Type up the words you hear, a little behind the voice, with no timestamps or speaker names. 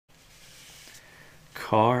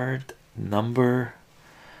Card number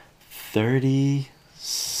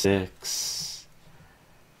 36.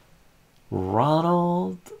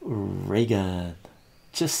 Ronald Reagan.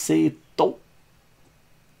 Just say it, dope.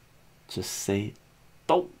 Just say it,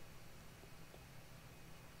 dope.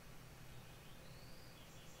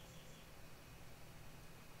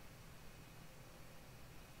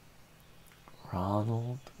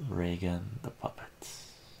 Ronald Reagan, the puppets.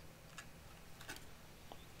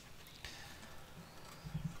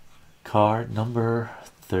 Card number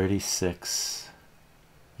 36.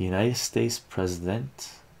 United States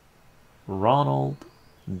President Ronald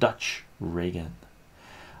Dutch Reagan.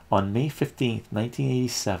 On May 15th,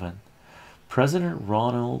 1987, President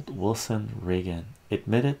Ronald Wilson Reagan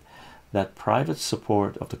admitted that private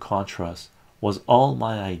support of the Contras was all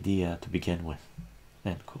my idea to begin with.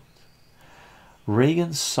 End quote.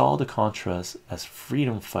 Reagan saw the Contras as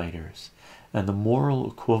freedom fighters and the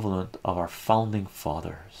moral equivalent of our founding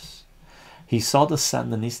fathers. He saw the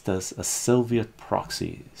Sandinistas as Soviet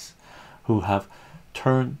proxies who have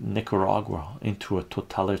turned Nicaragua into a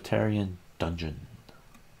totalitarian dungeon.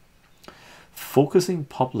 Focusing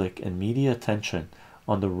public and media attention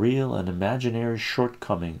on the real and imaginary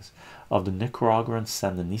shortcomings of the Nicaraguan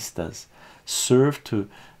Sandinistas served to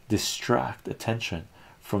distract attention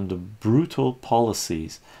from the brutal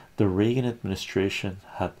policies the Reagan administration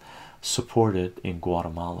had supported in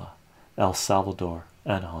Guatemala, El Salvador,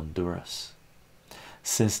 and Honduras.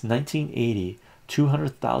 Since 1980,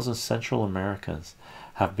 200,000 Central Americans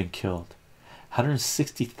have been killed.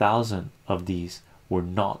 160,000 of these were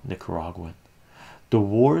not Nicaraguan. The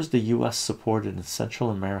wars the US supported in Central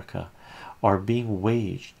America are being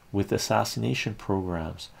waged with assassination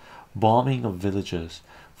programs, bombing of villages,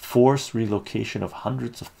 forced relocation of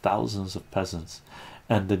hundreds of thousands of peasants,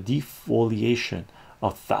 and the defoliation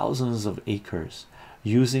of thousands of acres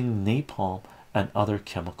using napalm and other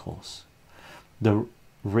chemicals. The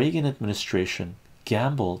Reagan administration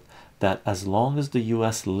gambled that as long as the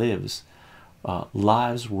US lives,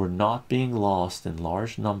 lives were not being lost in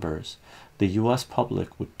large numbers, the US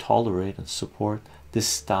public would tolerate and support this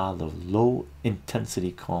style of low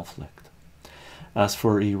intensity conflict. As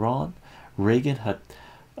for Iran, Reagan had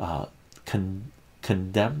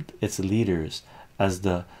condemned its leaders as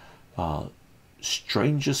the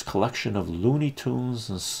strangest collection of Looney Tunes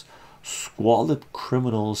and squalid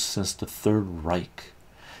criminals since the Third Reich.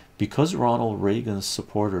 Because Ronald Reagan's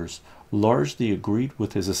supporters largely agreed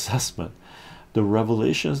with his assessment, the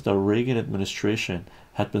revelations that Reagan administration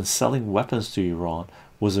had been selling weapons to Iran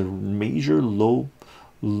was a major blow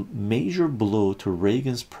to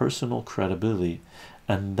Reagan's personal credibility,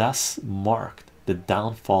 and thus marked the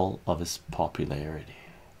downfall of his popularity.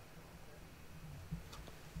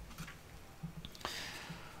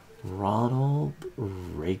 Ronald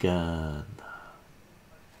Reagan.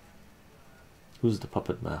 Who's the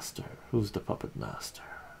puppet master? Who's the puppet master?